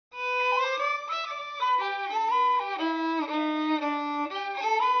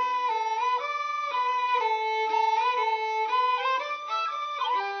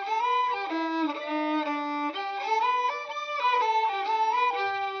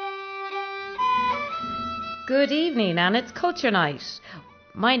Good evening, and it's Culture Night.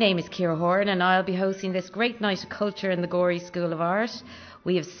 My name is Ciara Horan, and I'll be hosting this great night of culture in the Gorey School of Art.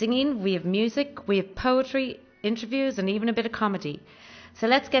 We have singing, we have music, we have poetry, interviews, and even a bit of comedy. So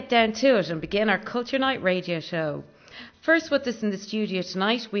let's get down to it and begin our Culture Night radio show. First with us in the studio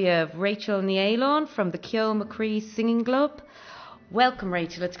tonight, we have Rachel Nielon from the Ceol Mo Chroí Singing Club. Welcome,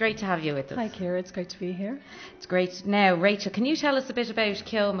 Rachel. It's great to have you with us. Hi, Ciara. It's great to be here. It's great. Now, Rachel, can you tell us a bit about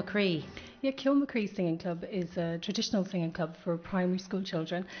Ceol Mo Chroí? Yeah, Ceol Mo Chroí Singing Club is a traditional singing club for primary school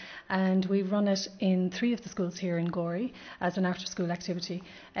children, and we run it in 3 of the schools here in Gorey as an after-school activity.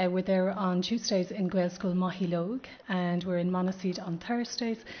 We're there on Tuesdays in Gorey School of Art, and we're in Monaseed on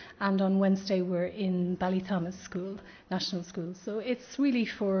Thursdays, and on Wednesday we're in Ballythomas School, National School. So it's really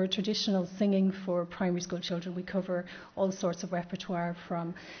for traditional singing for primary school children. We cover all sorts of repertoire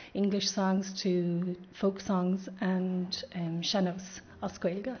from English songs to folk songs and seanos,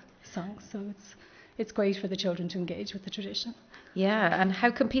 Oscailga songs. So it's great for the children to engage with the tradition. Yeah, and how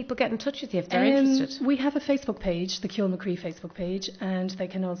can people get in touch with you if they're interested? We have a Facebook page, the Ceol Mo Chroí Facebook page, and they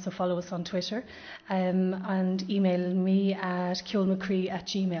can also follow us on Twitter and email me at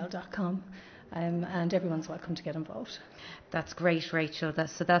ceolmocroí@gmail.com. And everyone's welcome to get involved. That's great, Rachel.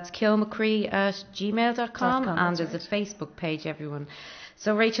 That's ceolmocroí@gmail.com, and there's a Facebook page, everyone.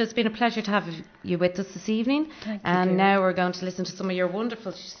 So, Rachel, it's been a pleasure to have you with us this evening. Thank you, and dear. now we're going to listen to some of your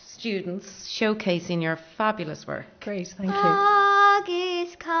wonderful students showcasing your fabulous work. Great, thank you.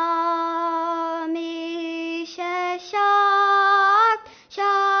 Agus kami shock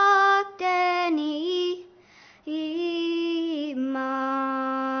deni imanister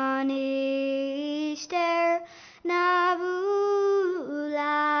navula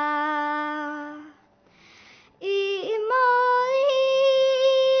imoli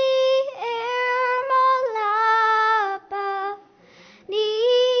ermolapa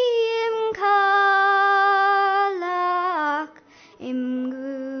nim kalak imgushat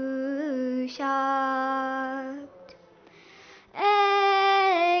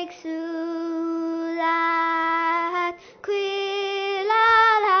exulat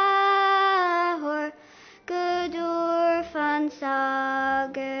quilalahor gudur fan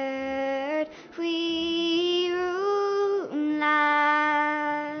sagert fwirun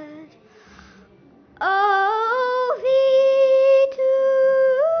lad o vi tu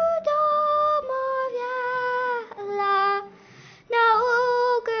domoviala na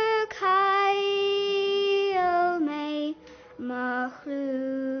oger Ceol Mo Chroí.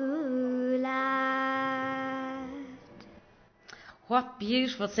 What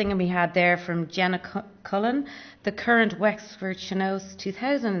beautiful singing we had there from Jenna Cullen, the current Wexford Seanos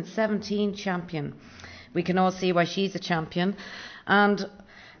 2017 champion. We can all see why she's a champion. And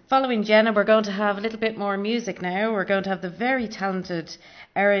following Jenna, we're going to have a little bit more music now. We're going to have the very talented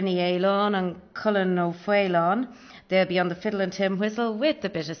Erin Nielon and Cullen O'Fuelon. They'll be on the fiddle and tin whistle with a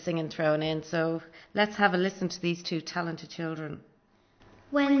bit of singing thrown in. So let's have a listen to these 2 talented children.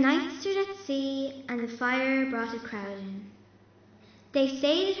 When night stood at sea and the fire brought a crowd in, they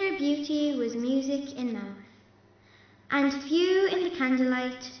say that her beauty was music in mouth, and few in the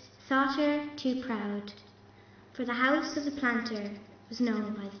candlelight thought her too proud, for the house of the planter was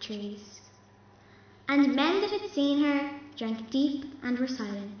known by the trees. And men that had seen her drank deep and were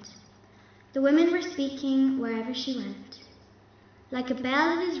silent. The women were speaking wherever she went, like a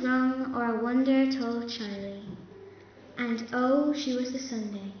bell that is rung or a wonder told shyly. And oh, she was the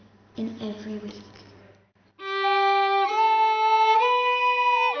Sunday in every week.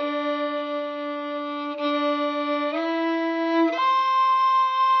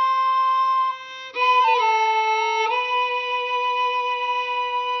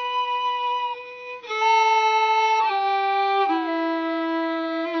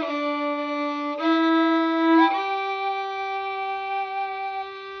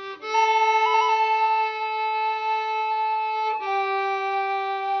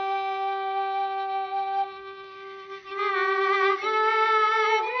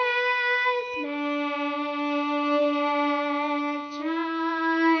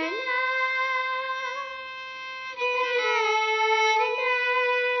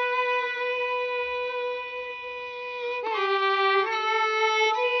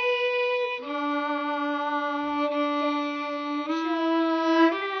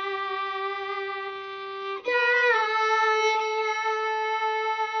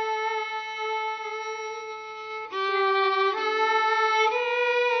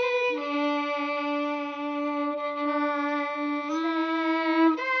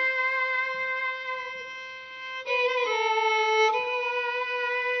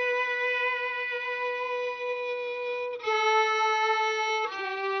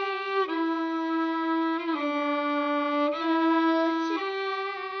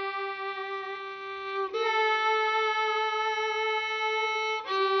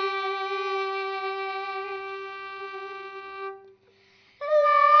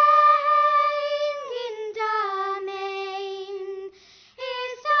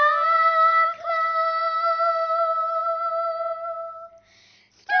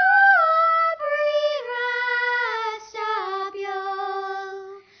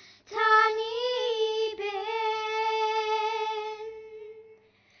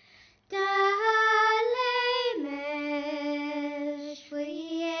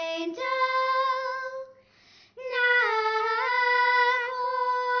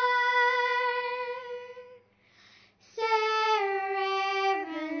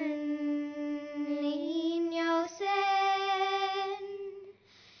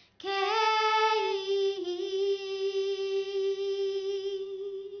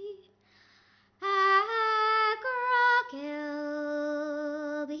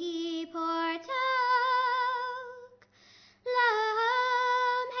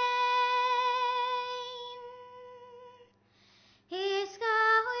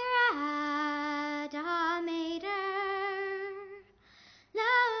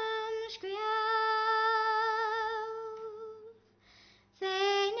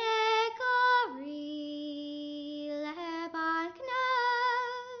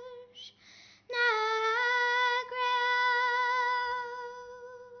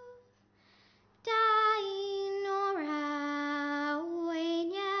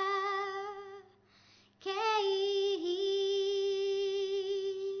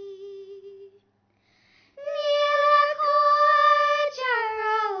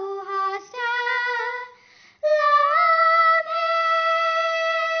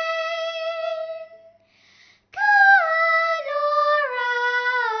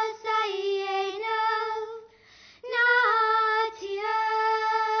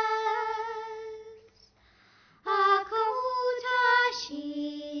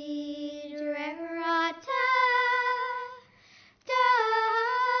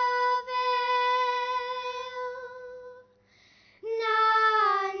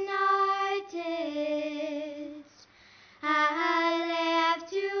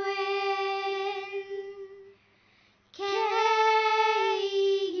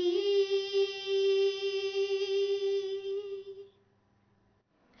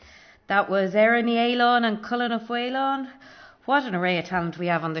 That was Erin Éileán and Cullen of Whalon. What an array of talent we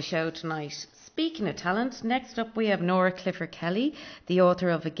have on the show tonight. Speaking of talent, next up we have Nora Clifford Kelly, the author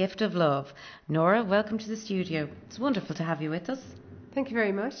of A Gift of Love. Nora, welcome to the studio. It's wonderful to have you with us. Thank you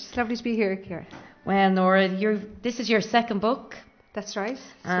very much. It's lovely to be here, Ciara. Well, Nora, this is your second book. That's right.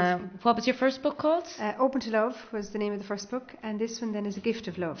 What was your first book called? Open to Love was the name of the first book, and this one then is A Gift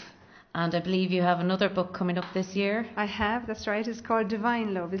of Love. And I believe you have another book coming up this year. I have, that's right. It's called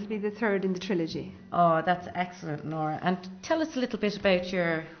Divine Love. It'll be the third in the trilogy. Oh, that's excellent, Nora. And tell us a little bit about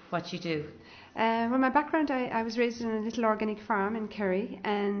what you do. Well, my background, I was raised on a little organic farm in Kerry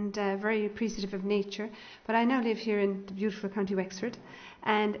and very appreciative of nature. But I now live here in the beautiful County Wexford,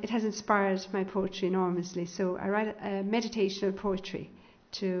 and it has inspired my poetry enormously. So I write meditational poetry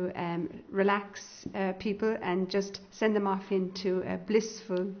to relax people and just send them off into a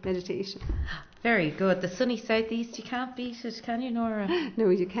blissful meditation. Very good. The sunny southeast, you can't beat it, can you, Nora? No,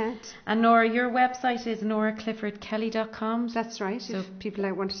 you can't. And Nora, your website is noracliffordkelly.com. That's right. So if people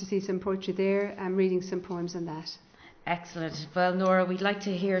wanted to see some poetry there, I'm reading some poems on that. Excellent. Well, Nora, we'd like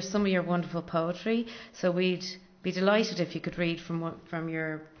to hear some of your wonderful poetry, so we'd be delighted if you could read from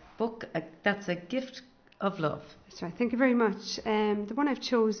your book. That's A Gift of Love. That's right. Thank you very much. The one I've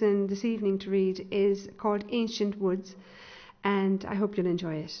chosen this evening to read is called Ancient Woods, and I hope you'll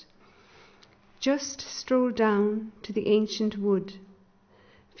enjoy it. Just stroll down to the ancient wood,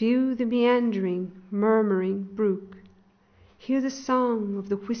 view the meandering, murmuring brook, hear the song of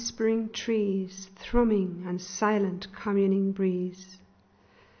the whispering trees, thrumming and silent communing breeze.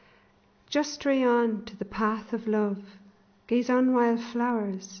 Just stray on to the path of love, gaze on wild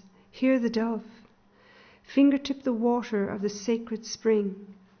flowers, hear the dove, fingertip the water of the sacred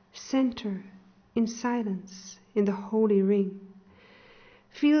spring, center in silence in the holy ring.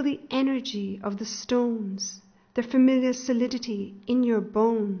 Feel the energy of the stones, their familiar solidity in your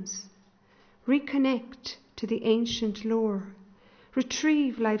bones. Reconnect to the ancient lore,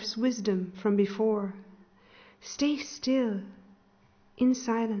 retrieve life's wisdom from before. Stay still in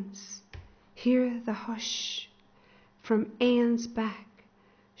silence, hear the hush from aeons back.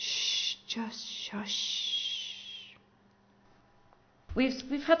 Shh, just shush.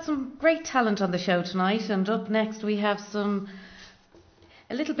 We've had some great talent on the show tonight, and up next we have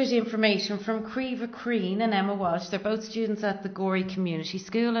a little bit of information from Ceol Mo Chroí and Emma Walsh. They're both students at the Gorey Community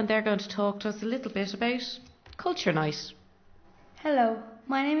School, and they're going to talk to us a little bit about Culture Night. Hello,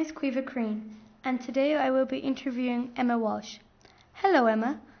 my name is Ceol Mo Chroí, and today I will be interviewing Emma Walsh. Hello,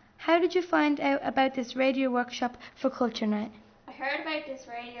 Emma. How did you find out about this radio workshop for Culture Night? I heard about this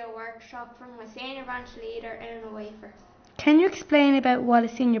radio workshop from my senior branch leader, Eleanor Wafer. Can you explain about what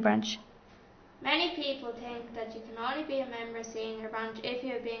is senior branch? Many people think that you can only be a member of senior branch if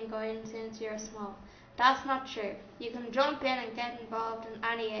you have been going since you're small. That's not true. You can jump in and get involved in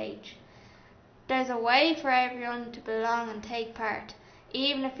any age. There's a way for everyone to belong and take part,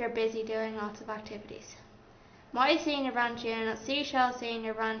 even if you're busy doing lots of activities. My senior branch unit, Ceol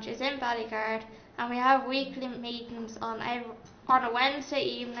Senior Branch, is in Ballyguard, and we have weekly meetings on a Wednesday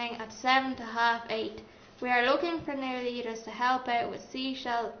evening at 7 to half 8. We are looking for new leaders to help out with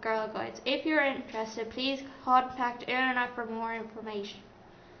Ceol Girl Guides. If you're interested, please contact Eleanor for more information.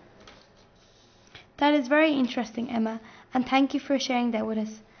 That is very interesting, Emma, and thank you for sharing that with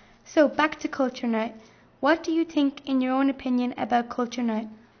us. So, back to Culture Night. What do you think, in your own opinion, about Culture Night?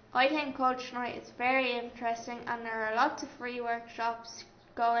 I think Culture Night is very interesting, and there are lots of free workshops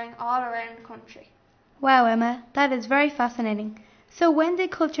going all around the country. Wow, Emma, that is very fascinating. So, when did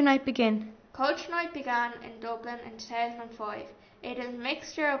Culture Night begin? Culture Night began in Dublin in 2005. It is a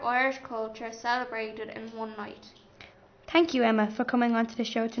mixture of Irish culture celebrated in one night. Thank you, Emma, for coming on to the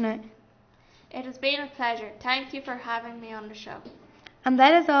show tonight. It has been a pleasure. Thank you for having me on the show. And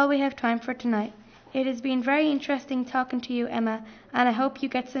that is all we have time for tonight. It has been very interesting talking to you, Emma, and I hope you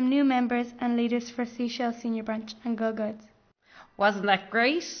get some new members and leaders for Ceol Senior Branch and Girl Guides. Wasn't that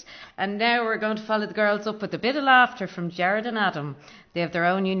great? And now we're going to follow the girls up with a bit of laughter from Jared and Adam. They have their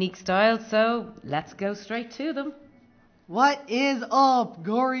own unique style, so let's go straight to them. What is up,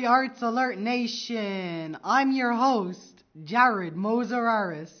 Gorey Arts Alert Nation? I'm your host, Jared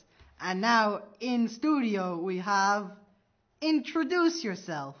Mozararis. And now in studio we have Introduce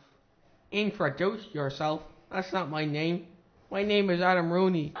Yourself. Introduce yourself? That's not my name. My name is Adam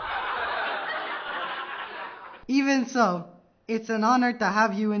Rooney. Even so, it's an honor to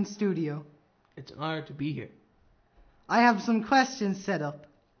have you in studio. It's an honor to be here. I have some questions set up.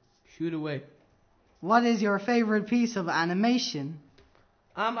 Shoot away. What is your favorite piece of animation?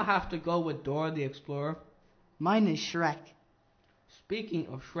 I'ma have to go with Dora the Explorer. Mine is Shrek. Speaking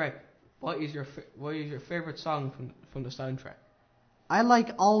of Shrek, what is your favorite song from the soundtrack? I like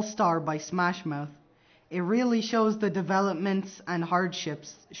All Star by Smash Mouth. It really shows the developments and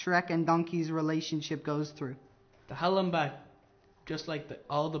hardships Shrek and Donkey's relationship goes through. The hell I'm back, just like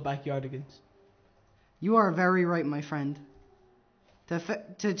all the backyardigans. You are very right, my friend.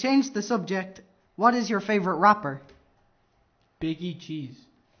 To change the subject, what is your favorite rapper? Biggie Cheese.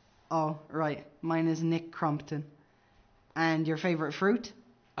 Oh, right. Mine is Nick Crompton. And your favorite fruit?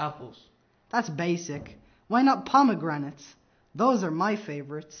 Apples. That's basic. Why not pomegranates? Those are my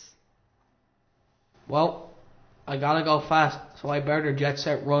favorites. Well, I gotta go fast, so I better jet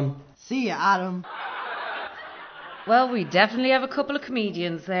set run. See ya, Adam. Well, we definitely have a couple of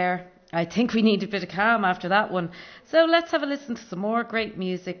comedians there. I think we need a bit of calm after that one. So let's have a listen to some more great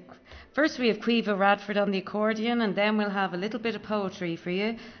music. First we have Caoimhe Radford on the accordion, and then we'll have a little bit of poetry for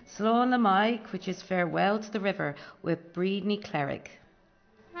you. Slán na Mike, which is Farewell to the River, with Brídne Cleric.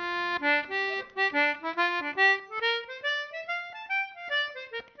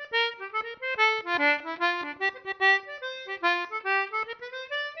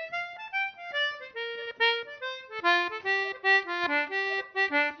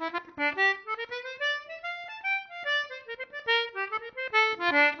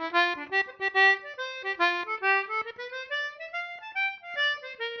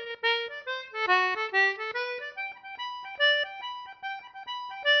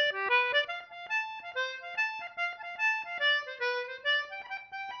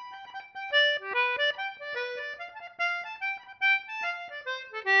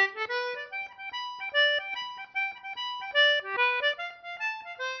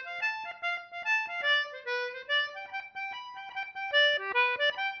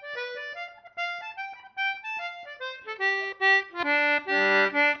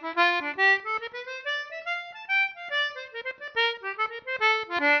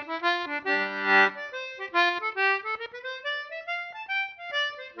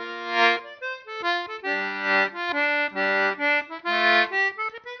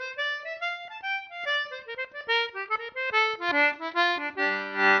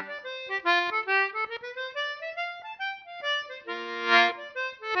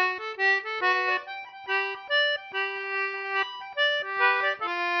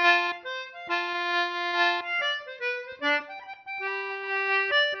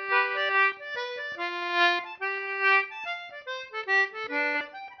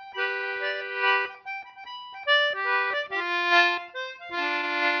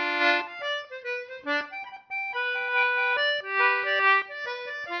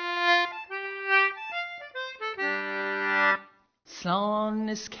 Slán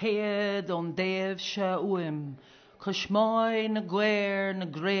is céad ón déobh se uim, Cushmáid na gcuir na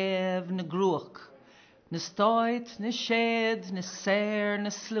gréibh na gruach, na stáit na séad na séir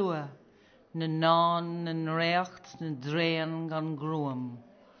na slua, na nán na nréacht na dréan gan gruam.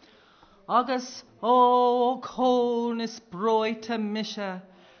 Agus ó cón is broite mise,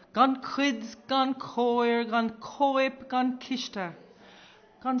 gan cuid gan cóir gan cóip gan ciste,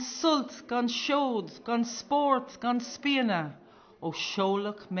 gan sult gan seod gan sport gan spiana, ó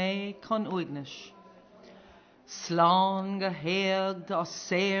seolach mé con uignis. Slán go héag dá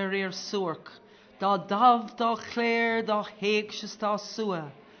séir suach, dá damh dá chléir dá héagses dá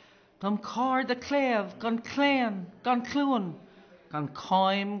sua, gan cár de cléamh gan cléan gan clúan, gan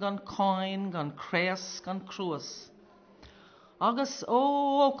cáim gan cáin gan crés gan cruas. Agus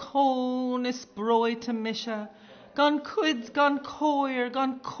ó cón is broite mise, gan cuid gan cóir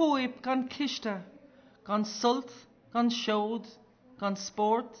gan cóip gan ciste, gan sult gan seod gan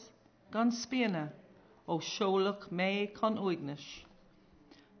sport gan spiana, ó seolach mé con uignis.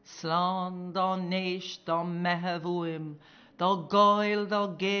 Slán dá néis dá meheh uim, dá gail dá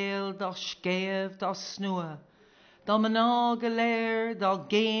géal dá scéamh dá snua, dá maná go léir dá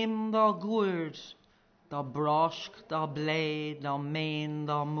géim dá gúird, dá brásc dá blé dá main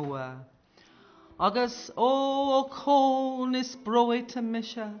dá mua. Agus ó cón is broite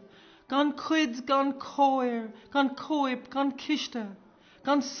mise, gan cuid gan cóir gan cóip gan ciste,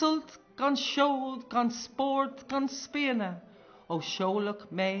 gan sult gan seod gan sport gan spiana, ó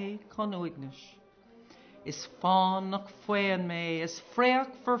seolach mé con uignis. Is fánach foian mé, is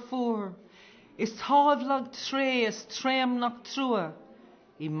fréach verfuair, is tábhlag tré, is tréimnach trua,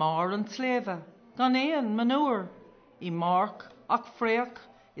 I mar an tléve, gan éan manúr, I marc ach fréach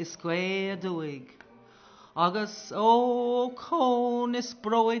is gwe a dúig. Agus ó cón is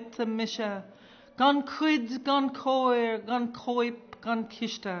broite mise, gan cuid gan cóir gan cóip gan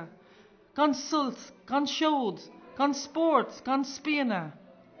ciste, gan sult gan seod gan sport gan spiana,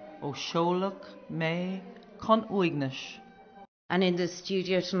 ó seolach mé con uignis. And in the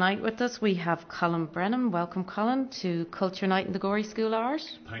studio tonight with us, we have Colin Brennan. Welcome, Colin, to Culture Night in the Gorey School of Art.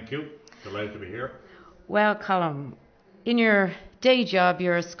 Thank you. Delighted to be here. Well, Colin, in your day job,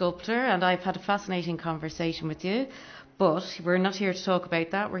 you're a sculptor, and I've had a fascinating conversation with you. But we're not here to talk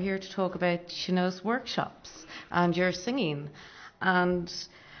about that. We're here to talk about Sinead's workshops and your singing. And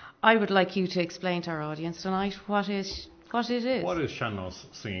I would like you to explain to our audience tonight what it is. What is Sinead's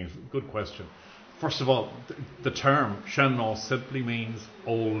singing? Good question. First of all, the term Sinead simply means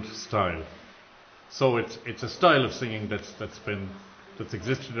old style. So it's a style of singing that's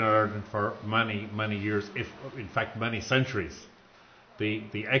existed in Ireland for many years, if in fact many centuries.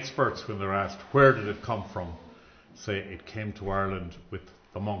 The experts, when they're asked where did it come from, say it came to Ireland with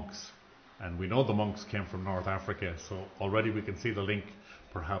the monks, and we know the monks came from North Africa. So already we can see the link,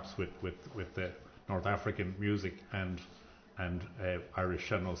 perhaps with the North African music and Irish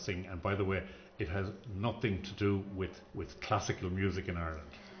Sinead singing. And by the way, it has nothing to do with classical music in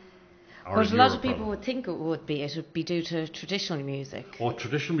Ireland. But a lot of people would think it would be due to traditional music. Oh,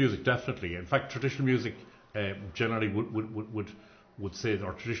 traditional music, definitely. In fact, traditional music generally would say,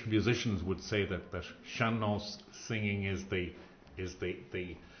 or traditional musicians would say that Sinead's singing is the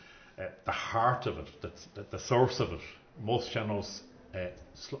heart of it, that's the source of it. Most Sinead's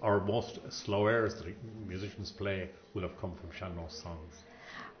or most slow airs that musicians play will have come from Sinead's songs.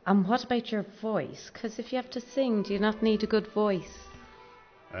 And what about your voice? Because if you have to sing, do you not need a good voice?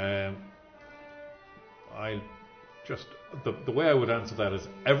 The way I would answer that is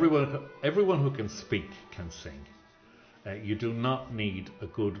everyone who can speak can sing. You do not need a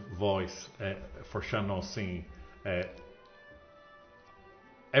good voice for Sinead singing.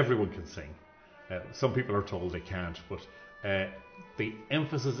 Everyone can sing. Some people are told they can't, but the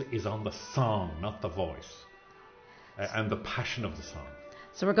emphasis is on the song, not the voice, and the passion of the song.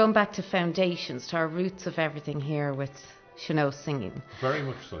 So we're going back to foundations, to our roots of everything here with Sinead singing. Very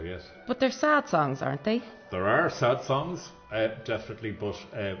much so, yes. But they're sad songs, aren't they? There are sad songs, definitely, but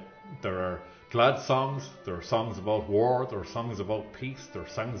there are glad songs, there are songs about war, there are songs about peace, there are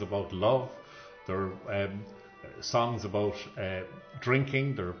songs about love, there are songs about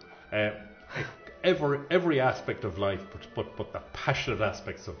drinking, there are every aspect of life, but the passionate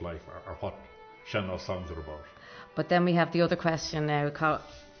aspects of life are what Sinead's songs are about. But then we have the other question now,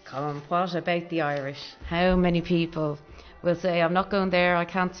 Colin, what about the Irish? How many people will say, I'm not going there, I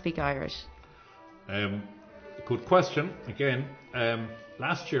can't speak Irish? Good question. Again,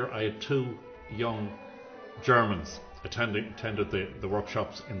 last year I had two young Germans attended the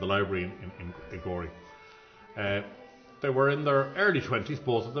workshops in the library in Gorey. They were in their early 20s,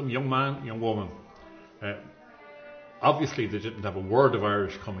 both of them, young man, young woman. Obviously they didn't have a word of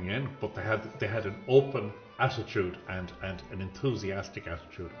Irish coming in, but they had an open attitude and an enthusiastic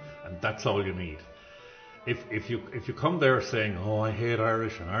attitude, and that's all you need. If you come there saying, oh, I hate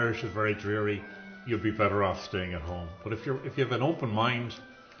Irish and Irish is very dreary, you'll be better off staying at home. But if you have an open mind,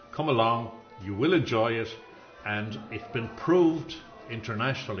 come along, you will enjoy it, and it's been proved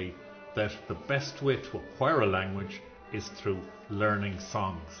internationally that the best way to acquire a language is through learning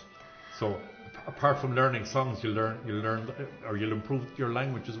songs. So apart from learning songs, you'll improve your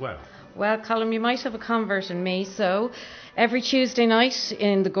language as well. Well, Colin, you might have a convert in me. So every Tuesday night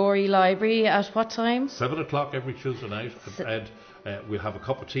in the Gorey Library, at what time? 7 o'clock every Tuesday night, and we'll have a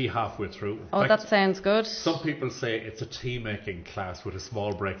cup of tea halfway through. In fact, that sounds good. Some people say it's a tea making class with a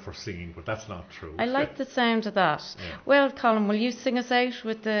small break for singing, but that's not true. I like the sound of that. Yeah. Well, Colin, will you sing us out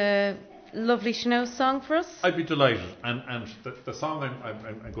with the lovely Sinead song for us? I'd be delighted. And the song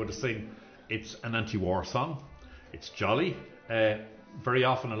I'm going to sing, it's an anti-war song. It's jolly. Very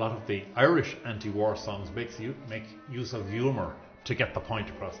often a lot of the Irish anti-war songs make use of humour to get the point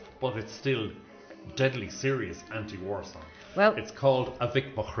across, but it's still deadly serious anti-war song. Well, it's called A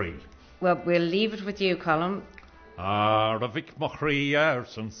Vic Mo Chroí. Well, we'll leave it with you, Colin. A Vic Mo Chroí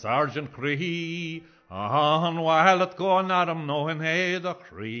son Sergeant Chroí, an walet go adam no in head a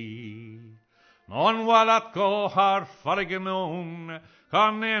Chroí. Non walet go har fariganoon,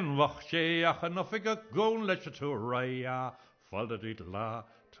 can in wachche ach an offiga goon let you to raya. Faldadidla,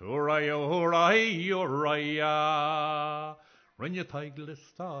 Turaya. Rin you tigle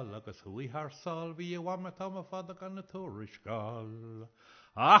stall, agus hui har sol, vi you want me tama fada gan a tourish gal.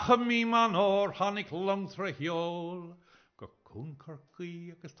 Ach a me man or honig long threhiol, go kun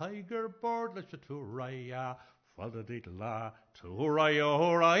kirky, agus tiger board let you to raya. Faldadidla, Turaya.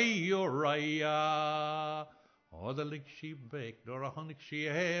 Oh, the lick she baked, or a honig she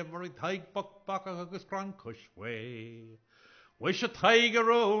ever, tig buck back agus gran cush way. Wish a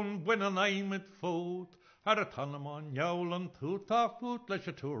tiger own when an I mit foot, had a ton of on yowl and toot off foot, let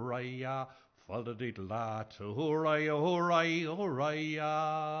you to raya, Fa-da-dee-da-la,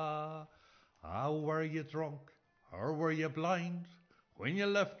 to-hooray-a-hooray-a-hooray-a. Ah, were you drunk, or were you blind, when you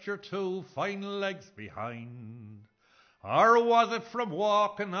left your two fine legs behind? Or was it from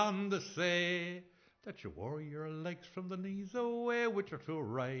walking on the sea that you wore your legs from the knees away with your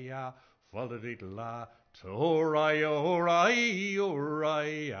hooray-a, fa-da-dee-da-la,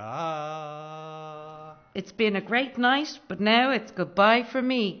 to-hooray-a-hooray-a-hooray-a. It's been a great night, but now it's goodbye for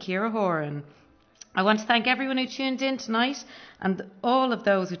me, Ciara Horan. I want to thank everyone who tuned in tonight and all of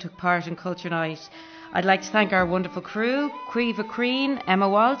those who took part in Culture Night. I'd like to thank our wonderful crew, Caoimhe Crean, Emma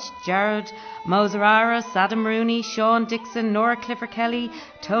Walsh, Jared Mozarara, Adam Rooney, Sean Dixon, Nora Clifford Kelly,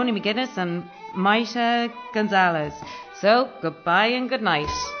 Tony McGuinness and Maita Gonzalez. So, goodbye and good night.